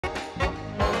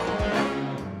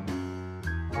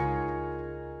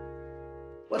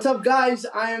What's up, guys?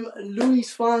 I am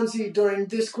Luis Fonsi. During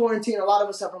this quarantine, a lot of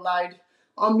us have relied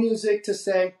on music to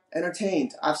stay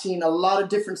entertained. I've seen a lot of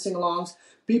different sing-alongs.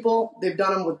 People, they've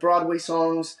done them with Broadway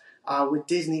songs, with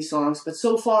Disney songs, but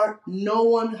so far, no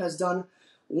one has done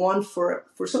one for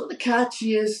some of the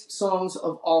catchiest songs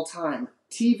of all time,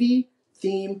 TV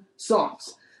theme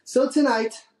songs. So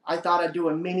tonight, I thought I'd do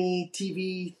a mini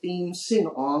TV theme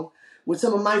sing-along with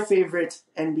some of my favorite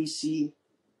NBC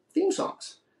theme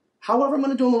songs. However, I'm going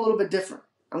to do them a little bit different.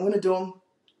 I'm going to do them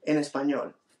in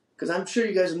Espanol, because I'm sure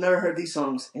you guys have never heard these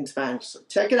songs in Spanish. So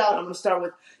check it out. I'm going to start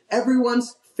with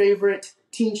everyone's favorite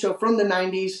teen show from the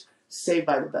 90s, Saved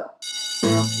by the Bell.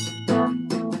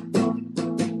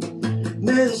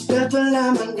 Me despierto en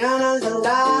la mañana al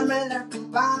alarme la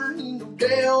campana y no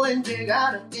creo en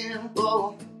llegar a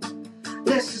tiempo.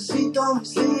 Necesito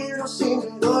mis libros y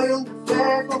me doy un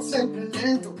reflejo siempre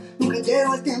lento. Nunca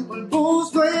llego al tiempo, el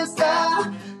bus no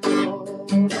está.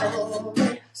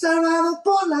 Salvado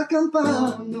por la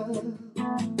campana.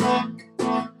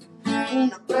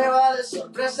 Una prueba de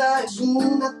sorpresa es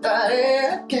una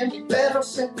tarea que mi perro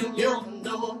se comió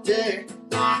anoche.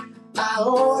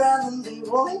 Ahora donde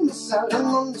voy me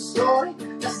sabrán dónde estoy.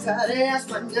 Las tareas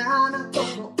mañana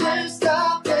todo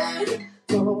está bien.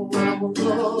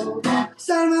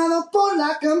 Salvado por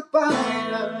la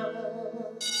campana.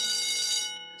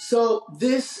 So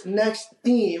this next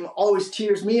theme always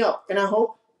cheers me up, and I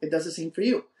hope it does the same for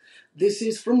you. This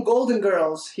is from Golden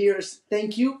Girls. Here's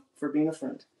Thank You for Being a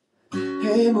Friend.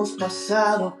 Hemos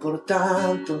pasado por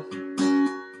tanto,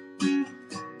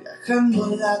 viajando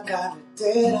en la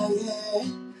carretera, yeah.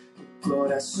 Mi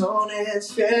corazón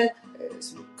es fiel,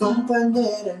 eres mi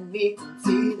compañera y mi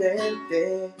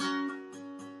confidente.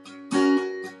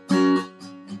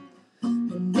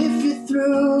 And if you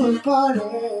threw a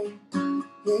party,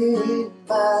 you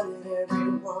invited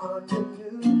everyone you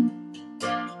knew,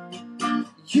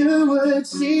 you would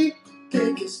see the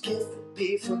biggest gift would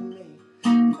be from me.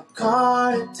 A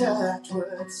card attached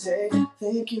would say,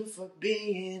 thank you for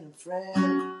being a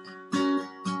friend.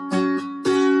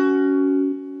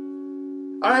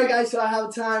 Alright guys, so I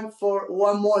have time for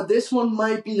one more. This one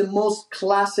might be the most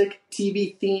classic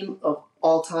TV theme of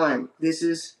all time. This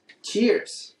is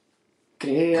Cheers.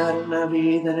 Crear una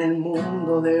vida en el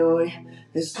mundo de hoy,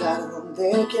 estar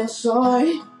donde quien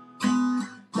soy,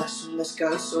 darse un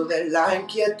descanso de la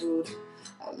inquietud,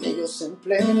 amigos en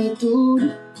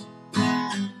plenitud.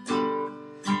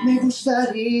 Me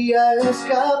gustaría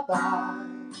escapar.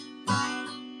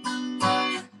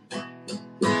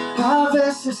 A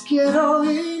veces quiero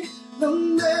ir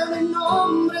donde mi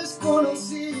nombre es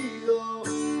conocido.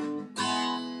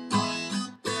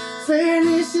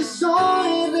 Feliz y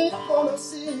soy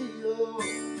reconocido.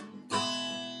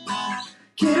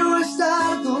 Quiero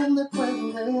estar donde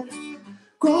puedo ver,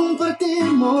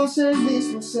 compartimos el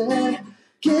mismo ser.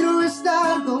 Quiero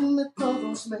estar donde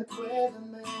todos me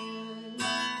pueden ver.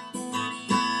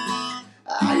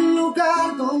 Hay un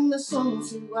lugar donde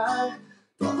somos igual,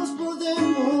 todos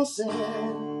podemos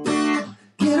ser.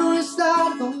 Quiero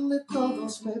estar donde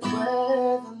todos me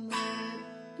puedan ver.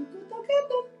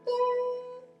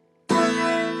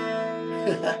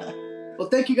 Well,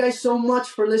 thank you guys so much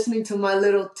for listening to my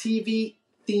little TV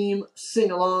theme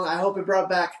sing-along. I hope it brought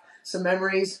back some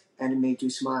memories and it made you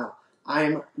smile. I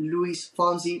am Luis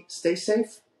Fonsi. Stay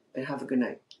safe and have a good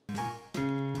night.